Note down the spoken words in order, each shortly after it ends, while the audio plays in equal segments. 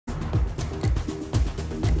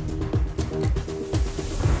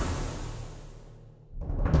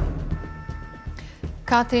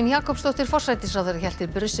Katrín forsætisráðherra hélt í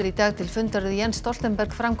Brussel í dag til fundar við Jens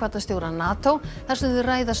Stoltenberg framkvæmdastjóra NATO þar sem þau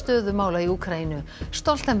ræða stöðu mála í Úkraínu.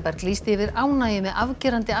 Stoltenberg lýsti yfir ánægju með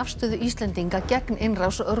afgerandi afstöðu Íslendinga gegn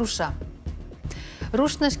innrás Rússa.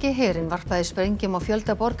 Rússneski herinn varpaði sprengjum á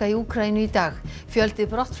fjölda borga í Úkraínu í dag. Fjöldi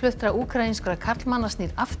brottfluttra úkraínskra karlmanna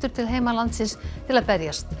snýr aftur til heimalandsins til að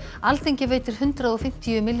berjast. Alþingi veitir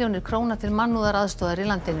 150 milljónir króna til mannúðaraðstoðar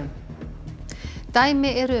í landinu. Dæmi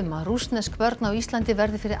eru að rússnesk börn á Íslandi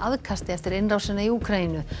verði fyrir aðkasti eftir innrásina í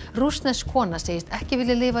Úkraínu. Rússnesk kona segist ekki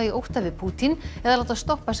vilja lifa í ótta við Pútín eða láta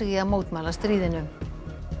stoppa sig í að mótmæla stríðinu.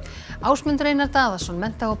 Ásmundur Einar Daðason,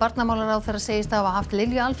 mennta- og barnamálaráðherra segist hafa haft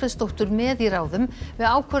Lilju með í ráðum við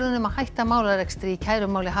ákvörðun að hætta málarekstri í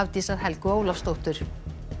kærumáli Hafdísar Helgu Ólafsdóttur.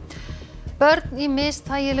 Börn í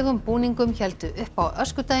misþægilegum búningum héldu upp á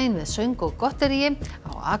Öskudaginn við söng og gotteríi.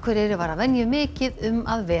 Á Akureyri var að venju mikið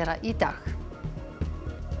að vera í dag.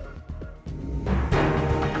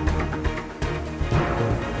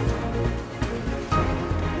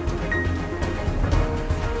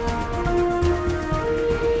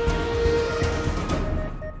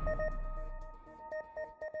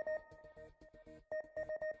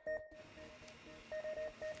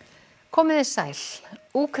 Komiði sæl.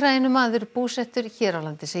 Úkraínumaður búsettur hér á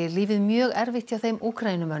landi segir lífið mjög erfitt hjá þeim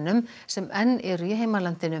Úkraínumönnum sem enn eru í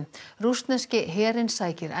heimalandinu. Rússneski herinn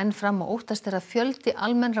sækir enn fram og óttast að fjöldi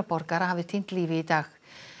almennra borgara hafi týnt lífi í dag.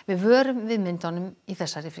 Við vörum við myndunum í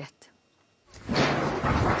þessari frétt.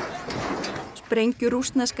 Sprengju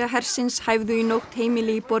rússneska hersins hæfðu í nótt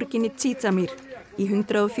heimili í borginni Tzitzamir í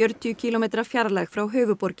 140 km fjarlæg frá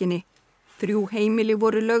höfuðborginni. 3 heimili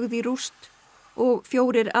voru lögð í rúst og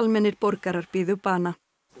 4 almennir borgarar biðu bana.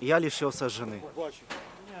 Я лишился жены.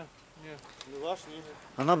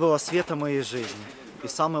 Она была светом моей жизни и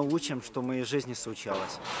самым лучшим, что в моей жизни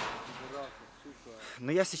случалось.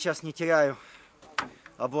 Но я сейчас не теряю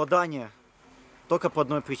обладание только по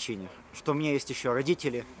одной причине, что у меня есть еще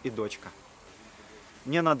родители и дочка.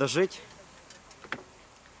 Мне надо жить,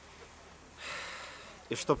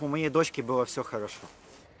 и чтобы у моей дочки было все хорошо.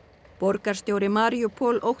 Borgarstjóri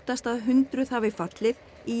Mariupol óttast að 100 hafi fallið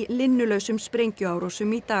í linnulausum sprengjuárásum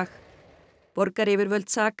í dag. Borgaryfirvöld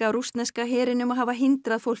saka rússneska herinn að hafa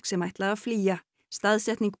hindrað fólk sem ætlaði að flýja.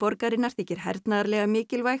 Staðsetning borgarinnar þykir hernaðarlega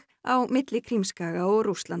mikilvæg á milli Krímskaga og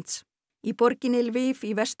Rússlands. Í borginni Lviv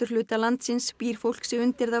í vesturhluta landsins býr fólk sig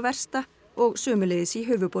undir það versta og sömuleiðis í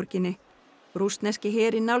höfuðborginni. Rússneski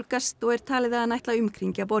herinn nálgast og talið að hann ætla að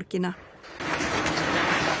umkringja borgina.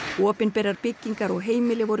 Opinberar byggingar og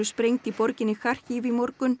heimili voru sprengt í borginni Hættir í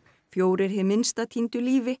morgun, 4 hið minnsta týndu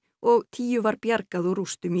lífi og 10 var bjargað úr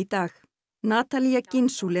rústum í dag. Natalía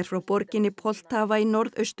Ginsul frá borginni Poltava í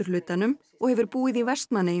norðausturhlutanum og hefur búið í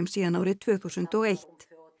Vestmannaeyjum síðan árið 2001.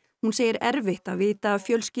 Hún segir erfitt að vita af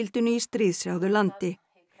fjölskyldunni í stríðshrjáðu landi.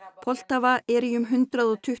 Poltava í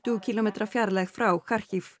 120 km fjarlæg frá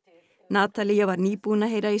Hættir. Natalía var nýbúin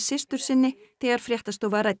að heyra í systur sinni þegar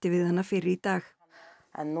fréttastofa ræddi við hana fyrr í dag.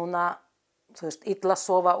 En núna, illa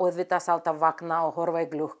sofa og auðvitað alltaf vakna og horfa í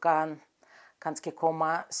gluggann, kannski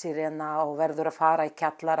koma sirena og verður að fara í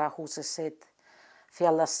kjallara húsið sitt,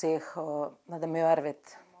 fjalla sig og þetta mjög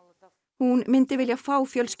erfitt. Hún myndi vilja fá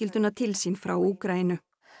fjölskylduna til sín frá Úkraínu.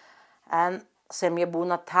 En sem ég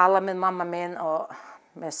búin að tala með mamma minn og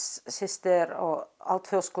með systir og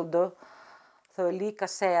allt fjölskyldu, þau líka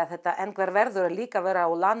segja að þetta einhver verður að líka vera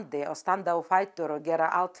á landi og standa á fætur og gera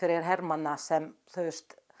allt fyrir hermanna sem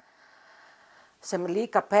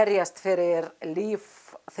líka berjast fyrir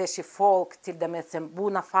líf þessi fólk, til dæmis sem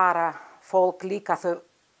búin að fara fólk líka þau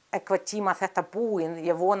eitthvað tíma þetta búin.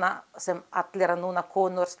 Ég vona sem allir að núna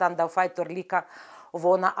konur standa á fætur líka og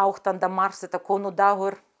vona 8. mars þetta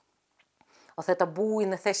konudagur og þetta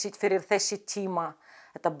búin fyrir þessi tíma,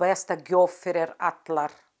 þetta besta gjöf fyrir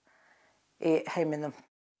allar í heiminum.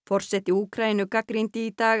 Forseti Úkraínu gagnrýndi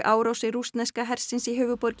í dag árásir rússneska hersins í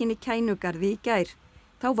höfuðborginni Kænugarði í gær.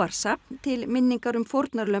 Þá var safn til minningar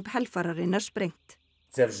fórnarlömb helfararinnar sprengt.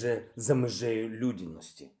 Це вже за межею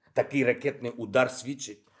людяності. Такий ракетний удар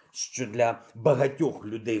свідчить, що для багатьох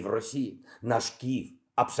людей в Росії наш Київ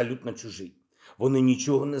абсолютно чужий. Вони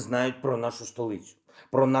нічого не знають про нашу столицю,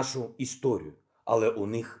 про нашу історію, але у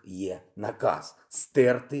них є наказ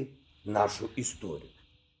стерти нашу історію.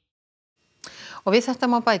 Og við þetta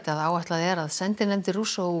má bæta að áætlað að sendinefndir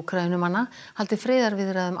Rússa og Úkraínumanna haldi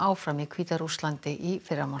friðarviðræðum áfram í Hvíta-Rússlandi í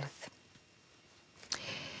fyrramálið.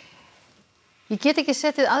 Ég get ekki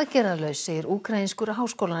setið aðgerðarlaus, segir úkraínskur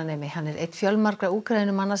háskólanemi. Hann einn fjölmargra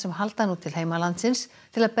Úkraínumanna sem halda nú til heimalandsins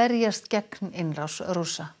til að berjast gegn innrás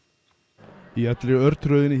Rússa. Í allri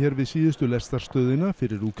örtröðinni hér við síðustu lestarstöðina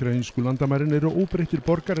fyrir úkraínsku landamærin eru óbreyttir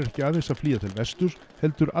borgarar ekki aðeins að flýja til vesturs,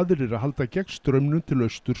 heldur aðrir að halda gegn straumnum til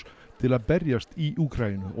austurs til að berjast í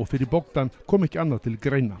Úkraínu og fyrir Bogdan kom ekki annað til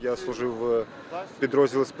greina. Я служив в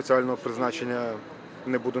підрозділі спеціального призначення,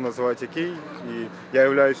 не буду називати який, і я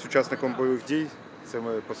являюсь учасником бойових дій, це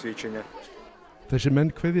моє посвідчення. Þessi menn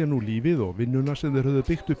kveðja nú lífið og vinnuna sem þeir höfðu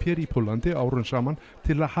byggt upp hér í Pólandi árun saman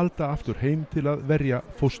til að halda aftur heim til að verja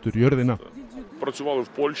fósturjörðina. Працювали в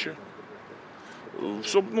Польщі.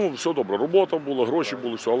 Все добре, робота була, гроші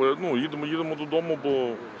були, все, але їдемо додому, бо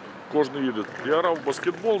кожен їде. Я грав в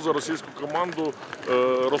баскетбол за російську команду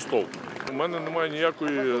Ростов. У мене немає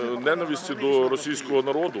ніякої ненависті до російського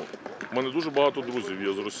народу. У мене дуже багато друзів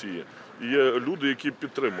є з Росії. Є люди, які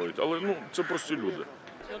підтримують, але це прості люди.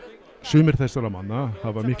 Sumir þessara manna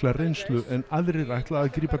hafa mikla reynslu en aðrir ætla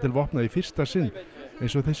að grípa til vopna í fyrsta sinn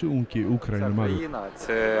eins og þessi ungi Úkraínumaður.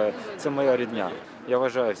 Це моя рідня. Я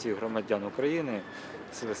вважаю всіх громадян України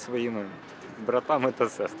своїми братами та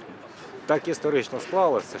сестрами. Так історично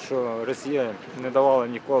склалося, що Росія не давала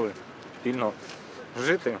ніколи вільно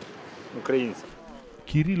жити українцям.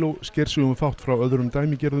 Kirilló sker sig fátt frá öðrum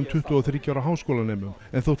dæmigerðum 23 ára háskólanemum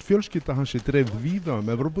en þótt fjölskylda hans dreifð víða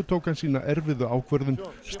Evrópu tók hann sína erfiðu ákvörðun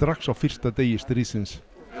strax á fyrsta degi stríðsins.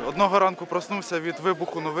 Одного ранку проснувся від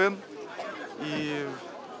вибуху новин і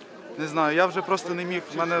не знаю, я вже просто не міг,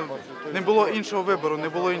 в мене не було іншого вибору, не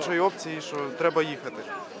було іншої опції, що треба їхати.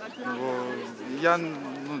 Бо я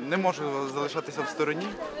не можу залишатися в стороні.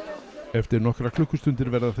 Eftir nokkra klukkustundir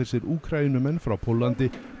verða þessir Úkraínumenn frá Pólandi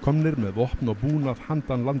komnir með vopn og búnað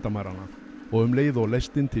handan landamæranna og leið og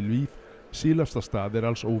lestin til Lviv síðasta stað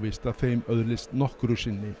alls óvíst að þeim öðlist nokkru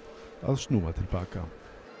sinni að snúa tilbaka.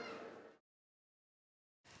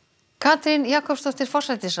 Katrín Jakobsdóttir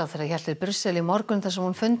forsætisráðherra hélt í Brussel í morgun þar sem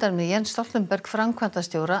hún fundar með Jens Stoltenberg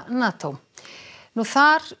framkvæmdastjóra NATO.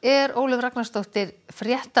 Þar Ólöf Ragnarsdóttir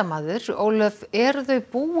fréttamaður. Ólöf, eru þau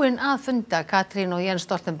búin að funda Katrín og Jens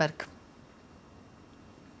Stoltenberg?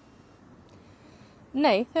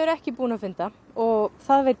 Nei, þau eru ekki búin að funda og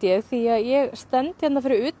það veit ég því að ég stend hérna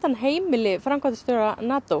fyrir utan heimili framkvæmdastjóra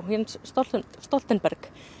NATO, Jens Stoltenberg,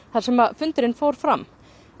 þar sem að fundurinn fór fram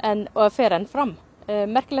og fer enn fram.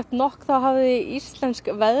 Merkilegt nokk þá hafði íslensk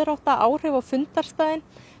veðrátta áhrif á fundarstaðinn.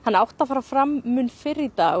 Hann átti að fara fram mun fyrr í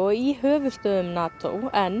dag og í höfuðstöðum NATO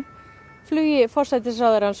en flugi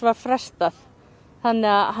forsætisráðherrans var frestað.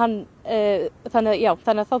 Þannig að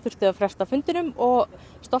þá þurfti að fresta fundinum og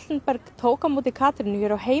Stoltenberg tók á móti Katrínu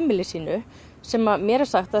hér á heimili sínu sem að mér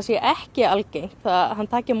sagt að sé ekki algengt að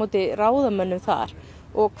hann taki á móti ráðamönnum þar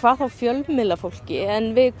og hvað þá fjölmiðlafólki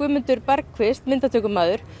en við Guðmundur Bergqvist,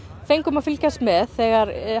 myndatökumaður, fengum að fylgjast með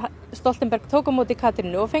þegar Stoltenberg tók á móti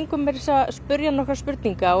Katrínu og fengum mér að spurja nokkra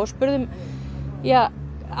spurninga og spurðum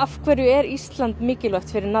af hverju Ísland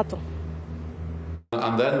mikilvægt fyrir NATO.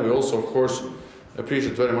 And then we also of course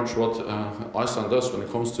appreciate very much what Iceland does when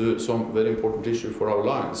it comes to some very important issue for our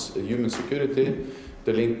alliance, human security,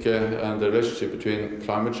 the link and the relationship between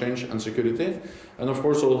climate change and security, and of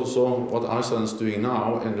course also what Iceland is doing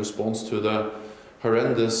now in response to the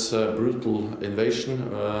horrendous, brutal invasion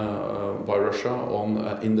by Russia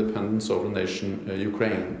on independent sovereign nation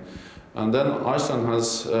Ukraine. And then Iceland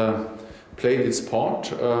has played its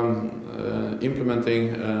part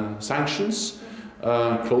implementing sanctions,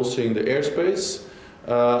 closing the airspace,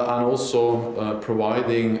 and also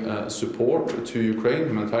providing support to Ukraine,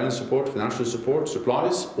 humanitarian support, financial support,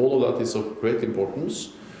 supplies. All of that is of great importance.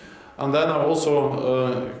 And then I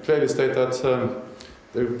also clearly state that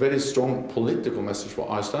the very strong political message for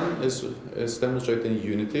Iceland is demonstrating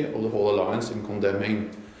unity of the whole alliance in condemning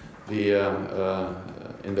the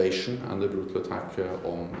invasion and the brutal attack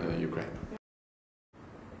on Ukraine.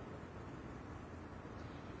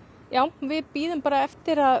 Já, við bíðum bara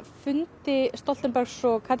eftir að fundi Stoltenbergs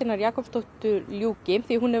og Katrínar Jakobsdóttur ljúki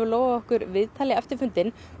því hún hefur lofað okkur viðtali eftir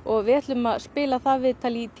fundinn og við ætlum að spila það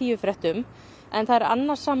viðtali í 10 fréttum. En það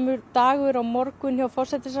annarsamur dagur á morgun hjá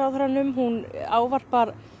forsætisráðherranum. Hún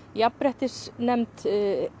ávarpar jafnréttisnefnd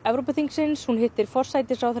Evrópuþingsins, hún hittir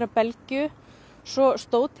forsætisráðherra Belgíu. Svo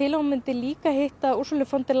stóð til að hún myndi líka hitta Ursulu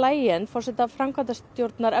von der Leyen, forseta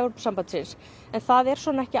framkvæmdastjórnar Evrópusambandsins. En það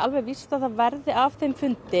svona ekki alveg víst að það verði af þeim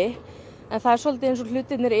fundi. En það svolítið eins og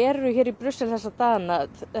hlutirnir eru hér í Brussel þessa dagana.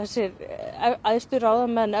 Þessir æðstu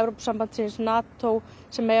ráðamenn Evrópusambandsins, NATO,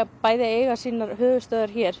 sem bæði eiga sínar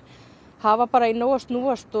höfuðstöðvar hér, hafa bara í nóg að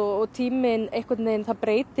snúast og tíminn einhvern veginn það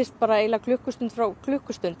breytist bara eiginlega klukkustund frá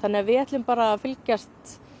klukkustund. Þannig að við ætlum bara að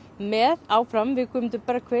fylgjast með áfram við Guðmundur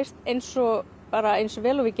Bergqvist eins og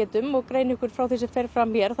vel og við getum og greina ykkur frá því sem fer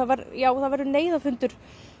fram hér. Það verður neyðarfundur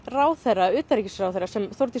ráðherra, utanríkisráðherra sem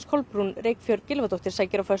Þórdís Kolbrún Reykfjörð Gylfadóttir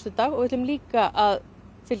sækir á föstudag og við ætlum líka að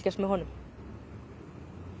fylgjast með honum.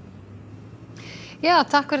 Já,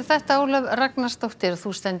 takk fyrir þetta Ólöf Ragnarsdóttir.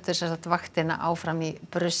 Þú stendur sem sagt vaktina áfram í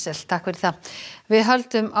Brussel. Takk fyrir það. Við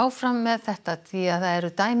höldum áfram með þetta því að það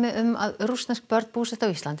eru dæmi að rússnesk börn búsett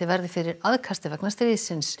á Íslandi verði fyrir aðkasti vegna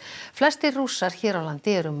stríðsins. Flestir Rússar hér á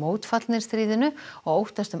landi eru mótfallnir stríðinu og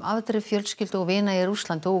óttast afdrif fjölskyldu og vina í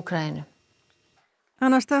Rússlandi og Úkraínu.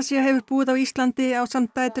 Anastasia hefur búið á Íslandi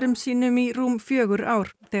ásamt dætrum sínum í rúm 4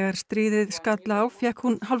 ár. Þegar stríðið skall á fékk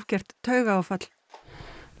hún hálfgert taugaáfall.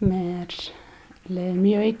 Mér líður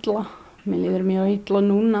mjög illa. Mér líður mjög illa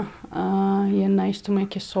núna. Ég næstum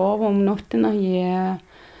ekki að sofa nóttina. Ég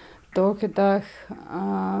tók í dag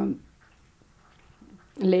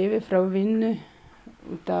leyfi frá vinnu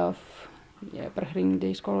út af ég bara hringdi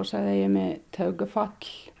í skóla og sagði að ég er með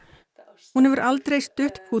taugafall. Hún hefur aldrei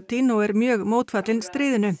stutt Putin og er mjög mótfallin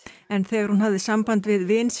stríðinu. En þegar hún hafði samband við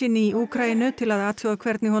vin sinn í Úkraínu til að athuga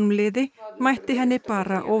hvernig honum liði, mætti henni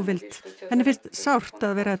bara óvild. Henni finnst sárt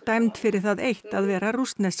að vera dæmd fyrir það eitt að vera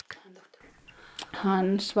rússnesk.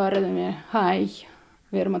 Hann svaraði mér, hæ,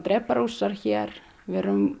 við erum að drepa Rússar hér, við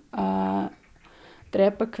erum að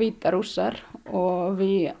drepa hvíta Rússar og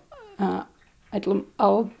við ætlum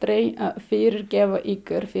aldrei að fyrirgefa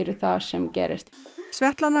ykkur fyrir það sem gerist.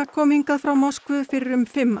 Svetlana kom hingað frá Moskvu fyrir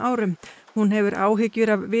 5 árum. Hún hefur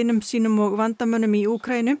áhyggjur af vinum sínum og vandamönnum í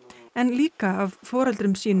Úkraínu en líka af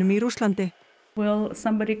foreldrum sínum í Rússlandi. Will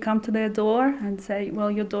somebody come to their door and say, well,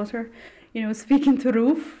 your daughter, speaking to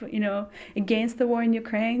RÚV, against the war in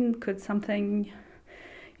Ukraine, could something,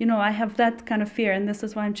 I have that kind of fear, and this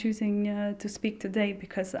is why I'm choosing to speak today,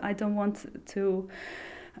 because I don't want to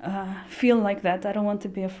feel like that. I don't want to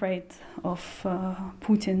be afraid of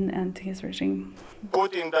Putin and his regime.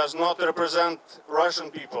 Putin does not represent Russian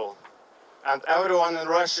people, and everyone in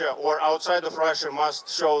Russia or outside of Russia must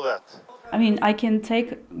show that. I mean, I can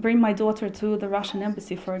bring my daughter to the Russian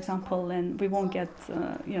embassy, for example, and we won't get,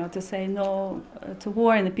 to say no to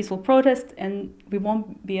war in a peaceful protest, and we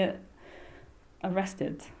won't be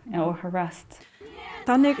arrested or harassed.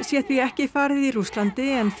 Þannig sé því ekki farið í Rússlandi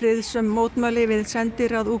en friðsöm mótmæli við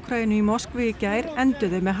sendiráð Úkraínu í Moskvu í gær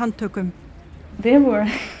enduðu með handtökum. They were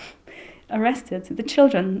arrested, the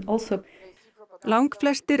children also.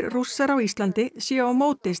 Langflestir Rússar á Íslandi séu á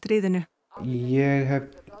móti stríðinu. Ég hef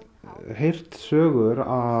heyrt sögur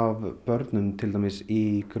af börnum til dæmis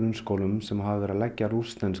í grunnskólum sem hafa verið að leggja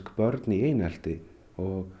rússnesk börn í einelti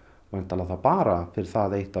og væntanlega það bara fyrir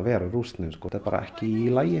það eitt að vera rússnesk. Þetta er bara ekki í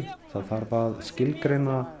lagi. Það þarf að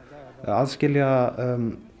aðskilja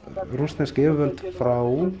rússnesk yfirvöld frá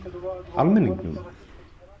almenningnum.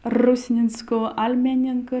 Rússnesku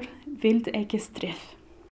almenningur vill ekki stríð.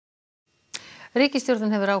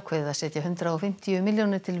 Ríkisstjórnin hefur ákveðið að setja 150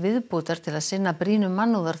 milljónir til viðbótar til að sinna brýnum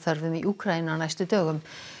mannúðarþörfum í Úkraínu á næstu dögum.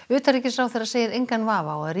 Utanríkisráðherra segir engan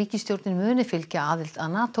vafa á að ríkisstjórnin muni fylgja aðild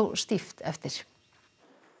að NATO stíft eftir.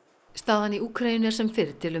 Staðan í Úkraínu sem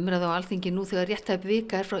fyrr til umræðu á Alþingi nú þegar rétt tæp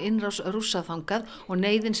vika frá innrás Rússa þangað og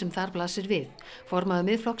neyðin sem þar blasir við. Formaður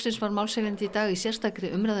Miðflokksins var málshefjandi í dag í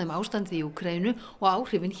sérstakri umræðu ástandið í Úkraínu og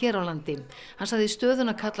áhrifin hér á landi. Hann sagði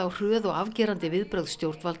stöðuna kalla á hröð og afgerandi viðbrögð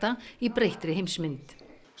stjórnvalda í breyttri heimsmynd.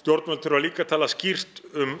 Stjórnvöld þurfa líka að tala skýrt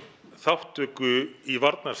þátttöku í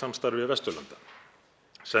varnarsamstarfi Vesturlanda.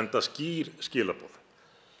 Senda skýr skilaboð.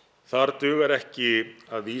 Þar dugar ekki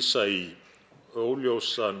að vísa í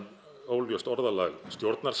óljóst orðalag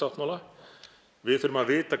stjórnarsáttmála. Við þurfum að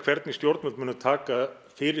vita hvernig stjórnvöld munu taka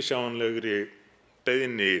fyrirsjáanlegri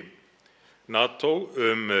beiðni NATO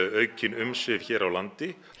aukin umsvif hér á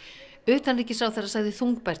landi. Utanríkisráðherra sagði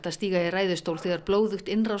þungbært að stíga í ræðustól þegar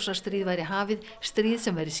blóðugt innrásarstríð væri hafið, stríð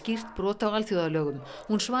sem væri skýrt brot á alþjóðalögum.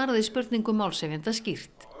 Hún svaraði spurningum málshefjanda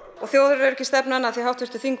skýrt. Og þjóðaröryggisstefnan, að því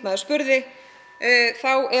hv. Þingmaður spurði,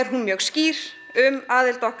 þá er hún mjög skýr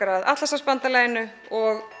aðild okkar að Atlantshafsbandalaginu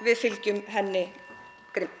og við fylgjum henni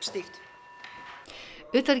stíft.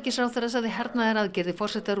 Utanríkisráðherra sagði hernaðaraðgerðir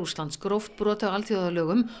forseta Rússlands gróft brot á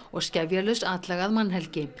alþjóðalögum og skefjalaus atlagað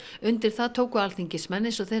mannhelgi. Undir það tóku alþingismenn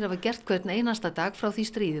eins og þeir hafa gert hvern einasta dag frá því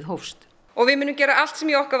stríðið hófst. Og við munum gera allt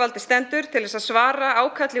sem í okkar valdi stendur til þess að svara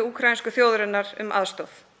ákalli úkraínsku þjóðarinnar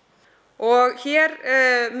aðstoð. Og hér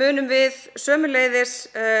munum við sömuleiðis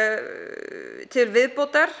til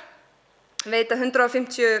viðbótar veita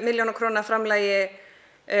 150 milljóna króna framlagi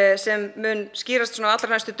sem mun skýrast svona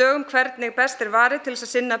allra næstu dögum hvernig best varið til þess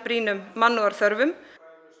að sinna brýnum mannúðarþörfum.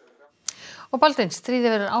 Og Baldvin,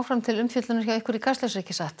 stríðið verður áfram til umfjöllunar hjá ykkur í Kastljósi,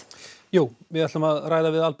 ekki satt? Jú, við ætlum að ræða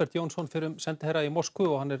við Albert Jónsson fyrrum sendiherra í Moskvu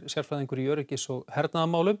og hann sérfræðingur í öryggis- og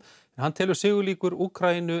hernaðarmálum. En hann telur sigurlíkur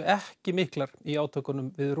Úkraínu ekki miklar í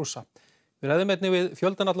átökunum við Rússa. Við ræðum einnig við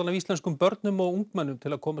fjöldan allan af íslenskum börnum og ungmennum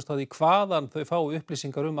til að komast að því hvaðan þau fá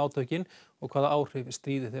upplýsingar átökin og hvaða áhrif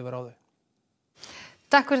stríðið hefur á þau.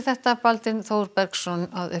 Takk fyrir þetta, Baldvin Þór Bergsson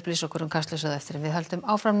að upplýsa okkur Kastljósið eftir. Við höldum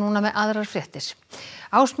áfram núna með aðrar fréttir.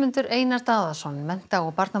 Ásmundur Einar Daðason, mennta-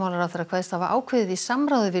 og barnamálaráðherra, kveðst hafa ákveðið í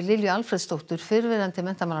samráði við Lilju Alfreðsdóttur, fyrrverandi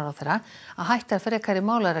menntamálaráðherra, að Hættir frekari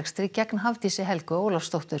málarekstri gegn Hafdísi Helgu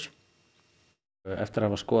Ólafsdóttur. Eftir að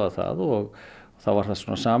hafa skoðað það og þá var það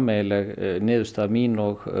svona sameiginleg niðurstaða mín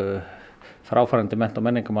og fráfarandi mennta-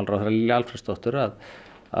 og menningarmálaráðherra Lilju Alfreðsdóttur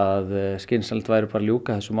að skynsamlegt væri bara að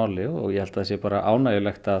ljúka þessu máli og ég held að það sé bara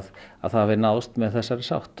ánægjulegt að það hafi náðst með þessari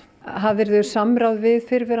sátt. Hafðirðu samráð við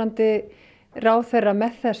fyrrverandi ráðherra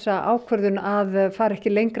með þessa ákvörðun að fara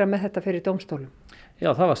ekki lengra með þetta fyrir dómstólum?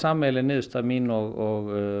 Já, það var sameiginleg niðurstaða mín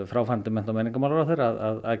og fráfarandi mennta- og menningarmálaráðherra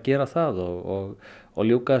að gera það og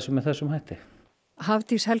ljúka þessu með þessum hætti.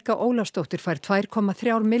 Hafdís Helga Ólafsdóttir fær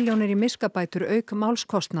 2,3 milljónir í miskabætur auk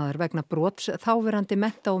málskostnaðar vegna brots þáverandi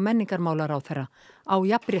mennta- og menningarmálaráðherra á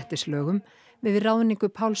jafnréttislögum við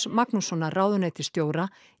ráðningu Páls Magnússonar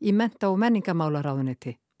ráðuneytisstjóra í mennta- og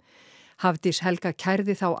menningarmálaráðuneyti. Hafdís Helga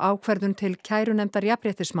kærði þá ákvörðun til kærunefndar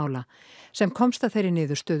jafnréttismála sem komst að þeirri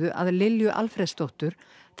niðurstöðu að Lilju Alfreðsdóttur,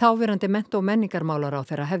 þáverandi mennta- og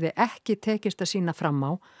menningarmálaráðherra, hefði ekki tekist að sýna fram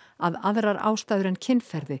á að aðrar ástæður en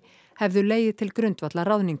kynferði hefðu legið til grundvallar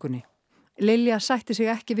ráðningunni. Lilja sætti sig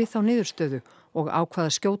ekki við þá niðurstöðu og ákvað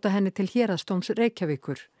að skjóta henni til héraðsdóms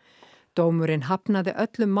Reykjavíkur. Dómurinn hafnaði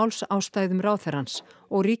öllum málsástæðum ráðherrans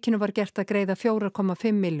og ríkinu var gert að greiða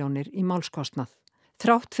 4,5 milljónir í málskostnað.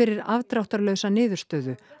 Þrátt fyrir afdráttarlausa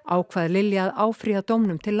niðurstöðu ákvað Lilja að áfrýja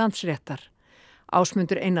dómnum til landsréttar.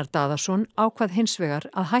 Ásmundur Einar Daðason ákvað hins vegar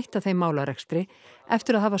að hætta þeim málarekstri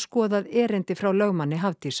eftir að hafa skoðað erindi frá lögmanni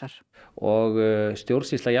Hafdísar. Og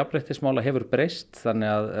stjórnsýsla jafnréttismála hefur breyst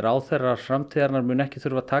þannig að ráðherrar framtíðarinnar mun ekki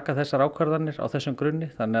þurfa að taka þessar ákvarðanir á þessum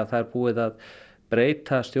grunni, þannig að það búið að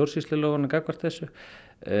breyta stjórnsýslulögunum gagnvart þessu.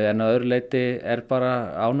 En að öðru leyti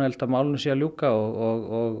bara ánægjulegt að málinu sé að ljúka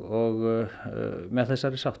og með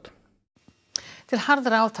þessari sátt. Til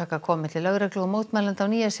harðra átaka kom milli lögreglu og mótmælenda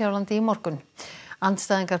á Nýja Sjálandi í morgun.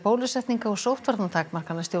 Andstæðingar bólusetninga og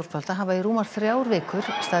sóttvarnatakmarkana stjórnvalda hafa í rúmar 3 vikur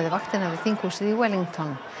staðið vaktina við þinghúsið í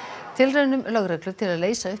Wellington. Tilraunum lögreglu til að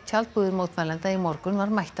leysa upp tjaldbúðir mótmælenda í morgun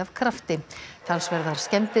var mætt af krafti. Talsverðar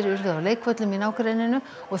skemmdir urðu á leikvöllum í nágrenninu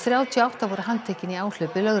og 38 voru handtekin í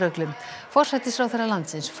áhlaupi lögreglu. Forsætisráðherra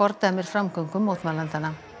landsins fordæmir framgöngum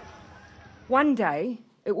mótmælendana. One day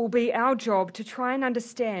it will be our job to try and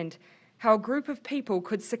understand how a group of people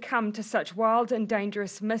could succumb to such wild and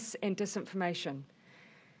dangerous mis- and disinformation.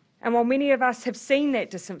 And while many of us have seen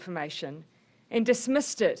that disinformation and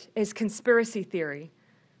dismissed it as conspiracy theory,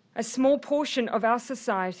 a small portion of our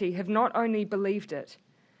society have not only believed it,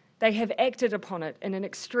 they have acted upon it in an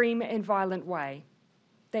extreme and violent way.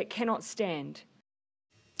 That cannot stand.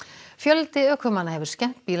 Fjöldi ökumanna hefur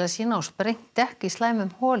skemmt bíla sína og sprengt dekk í slæmum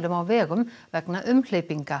holum á vegum vegna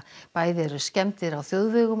umhleypinga. Bæði eru skemmdir á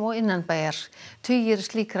þjóðvegum og innanbæjar. Tugir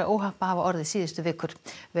slíkra óhappa hafa orðið síðustu vikur.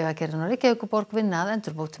 Vegagerðin og Reykjavíkurborg vinna að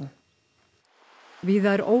endurbótum.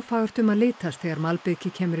 Víða ófagurt að litast þegar malbiki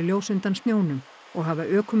kemur í ljós undan snjónum og hafa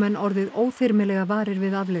ökumenn orðið óþyrmilega varir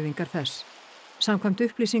við afleiðingar þess. Samkvæmt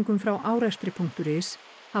upplýsingum frá árekstri.is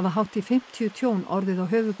hafa hátt í 50 tjón orðið á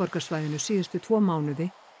höfuðborgarsvæðinu síðustu 2 mánuði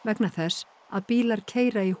vegna þess að bílar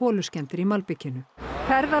keyra í holuskemmdir í malbikinu.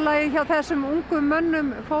 Ferðalagið hjá þessum ungum mönnum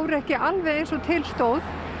fór ekki alveg eins og til stóð.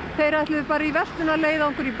 Þeir ætluðu bara í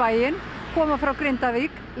verslunarleiðangur í bæinn, koma frá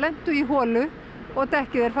Grindavík, lentu í holu og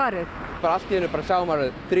dekkið er farið. Bara allt í einu bara sáum maður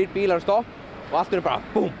 3 bílar stopp og allt í einu bara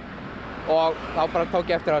búm. Og þá bara tók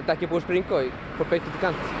ég eftir að dekkið búið að springa og ég fór beint út í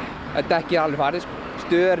kant. Dekkið er alveg farið,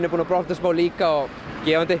 Stöðurinn er búin að brotna smá líka og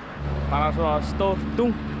gefandi. Bara svona stór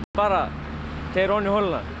dunk, bara keyra ofan í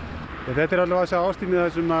holuna. Þetta er alveg þessi ástími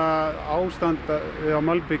þar sem að ástand á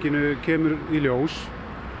malbikinu kemur í ljós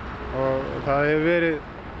og það hefur verið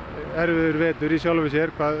erfiður vetur í sjálfu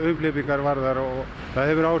sér hvað umhleypingar varðar og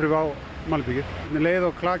það hefur áhrif á malbikið. Leið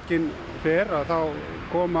og klakinn fer að þá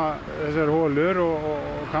koma þessar holur og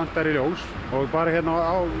kantar í ljós og bara hérna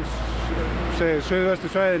á suðvestu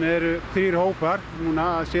svæðinu eru 3 hópar núna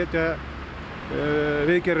að setja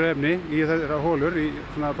viðgerðarefni í þessar holur í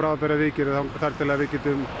svona bráðabera viðgerð þar til að við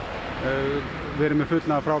getum verið með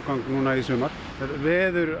fullnaða frágang núna í sumar.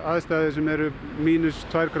 Veður aðstæður sem eru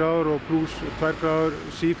 -2 gráður og +2 gráður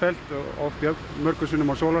sífellt og oft mörgum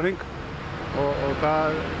sinnum á sólarhring og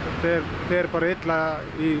það fer bara illa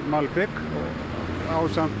í malbygg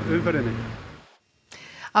ásamt umferðinni.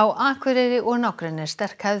 Á Akureyri og nágrenni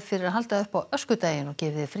sterk hefð fyrir að halda upp á öskudaginn og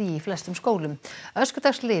gefið frí í flestum skólum.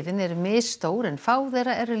 Öskudagsliðin eru misstór en fá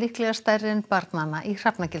þeirra eru líklega stærri en barnanna í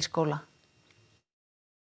Hrafnagilsskóla.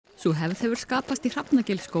 Sú hefð hefur skapast í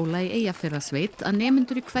Hrafnagilsskóla í Eyjafjarðarsveit að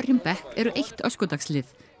nemendur í hverjum bekk eru eitt öskudagslið.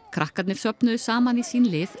 Krakkarnir söfnuðu saman í sín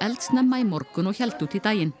lið eldsnemma í morgun og héldu út í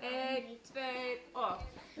daginn. 1, 2 og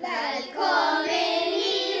velkomin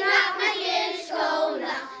í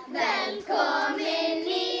Hrafnagilsskóla, velkomin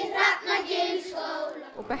í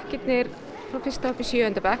Hrafnagilsskóla. Og bekkirnir frá 1. upp í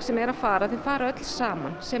 7. bekk sem að fara, þeim fara öll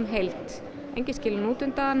saman sem heild. Engin skilin út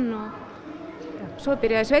undan og svo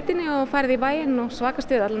byrjaði sveitinni og farið í bæinn og svaka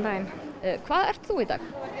stuð allan daginn. Hvað ert þú í dag?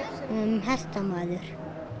 Hestamaður.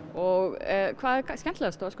 Og hvað er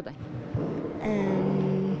skemmtilegast á öskudaginn?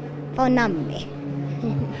 Fá nammi.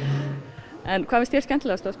 En hvað finnst þér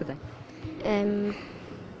skemmtilegast á öskudaginn?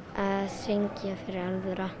 Að syngja fyrir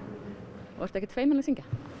alvöra. Og ertu ekkert feimin að syngja?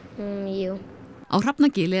 Jú. Á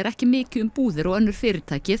Hrafnagili er ekki mikið búðir og önnur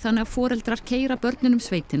fyrirtæki þannig að foreldrar keyra börnunum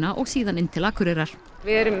sveitina og síðan inn til Akureyrar.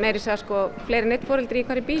 Við erum meira að segja fleiri en einn foreldri í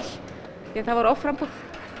hverju bíl því að það var offrambúð.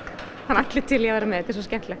 Þannig allir til ég að vera með, þetta er svo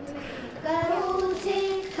skemmtilegt.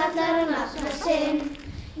 Kallar hann nafna sinn,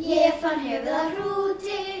 ég fann höfuð á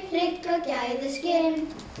hrúti, hrygg og gæði skinn.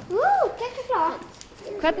 Gekk flott.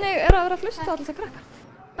 Hvernig er að vera að hlusta á alltaf krakka?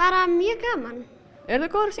 Bara mjög gaman. Eru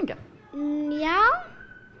þau góður að syngja? Já,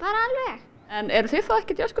 bara alveg. En eru þið þá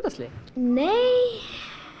ekkert í öskudagslið? Nei.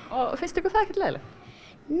 Og finnst ykkur það ekkert leiðilegt?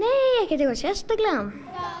 Nei, ekkert eitthvað sérstaklega.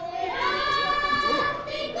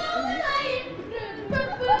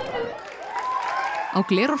 Á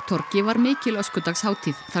Glerártorgi var mikil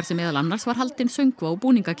öskudagshátíð þar sem meðal annars var haldin söngva og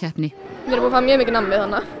búningakeppni. Við erum búin að fá mjög mikið nammi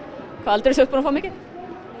þannig. Hvað aldrei séu búin að fá mikið?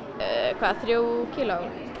 3 kíló.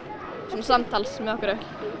 Svona samtals með okkur.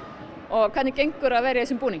 Og hvernig gengur að vera í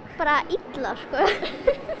þessum búning? Bara illa, sko.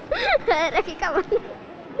 Það er ekki gaman.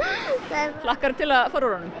 Hlakkar til að fara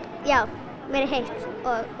úr honum? Já, mér er heitt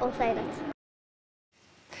og þægilegt.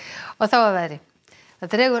 Og þá að veðri. Það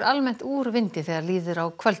dregur almennt úr vindi þegar líður á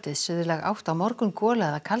kvöldið, suðurlag 8 á morgun, gola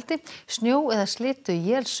eða kaldi, snjó eða slitu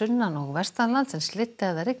él sunnan og vestanlands en slitta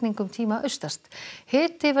eða rigningum tíma austast.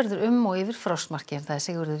 Hiti verður og yfir frostmarki en það er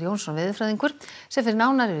Sigurður Jónsson veðurfræðingur sem fyrir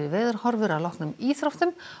nánar yfir veðurhorfur að loknum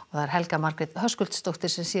íþróttum og það er Helga Margrét Höskuldsdóttir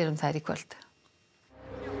sem sér þær í kvöld.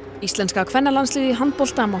 Íslenska kvennalandsliðið í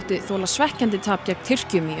handbolta mátti þola svekkjandi tap gegn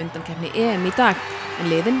Tyrkjum í undankeppni EM í dag en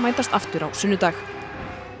liðin mætast aftur á sunnudag.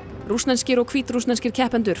 Rússneskir og hvítrússneskir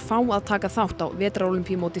keppendur fá að taka þátt á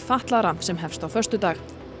vetrarólympíumóti fatlaðra sem hefst á föstudag.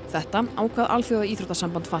 Þetta ákvað alþjóða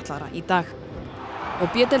íþróttasamband fatlaðra í dag.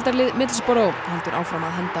 Og B-deildarlið Middlesbrough heldur áfram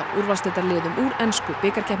að henda úrvalsdeildarliðum úr ensku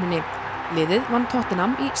bikarkeppninni. Liðið vann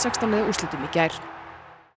Tottenham í 16 liða úrslitum í gær.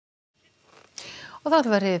 Og þá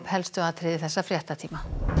ætlum við að rifja upp helstu atriði þessa fréttatíma.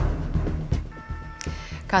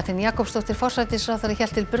 Katrín forsætisráðherra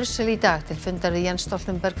hélt til Brussel í dag til fundar við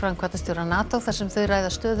Stoltenberg framkvæmdastjóra NATO þar sem þau ræða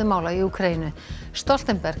stöðu mála í Úkraínu.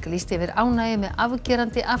 Stoltenberg lýsti yfir ánægju með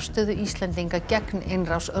afgerandi afstöðu Íslendinga gegn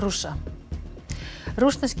innrás Rússa.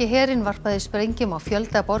 Rússneski herinn varpaði sprengjum á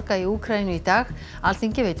fjölda borga í Úkraínu í dag.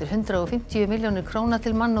 Alþingi veitir 150 milljónir króna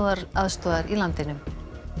til mannúðaraðstoðar í landinu.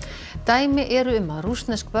 Dæmi eru að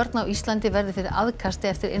rússnesk börn á Íslandi verði fyrir aðkasti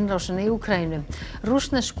eftir innrásina í Úkraínu.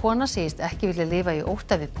 Rússnesk kona segist ekki vilja lifa í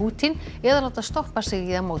ótta við Pútín eða láta stoppa sig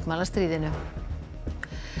í að mótmæla stríðinu.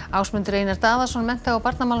 Ásmundur Einar Daðason mennta- og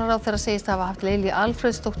barnamálaráðherra segist hafa haft Lilju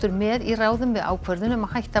Alfreðsdóttur með í ráðum við ákvörðun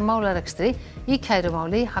að hætta málarekstri í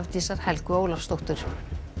kærumáli Hafdísar Helgu Ólafsdóttur.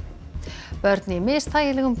 Börn í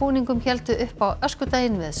misþægilegum búningum héldu upp á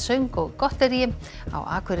öskudaginn með söng og gotteríi. Á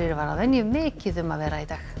Akureyri var að venju mikið að vera í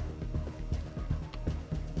dag.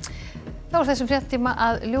 Þá er þessum fréttatíma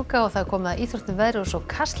að ljúka og það komið að íþróttum, veðri og svo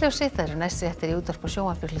Kastljósi. Það eru næstu fréttir í útvarpi og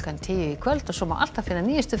sjónvarpi klukkan 10 í kvöld og svo má alltaf finna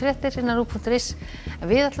nýjustu fréttir innan rúv.is. En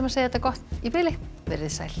við ætlum að segja þetta gott í bili.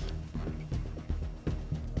 Verið sæl.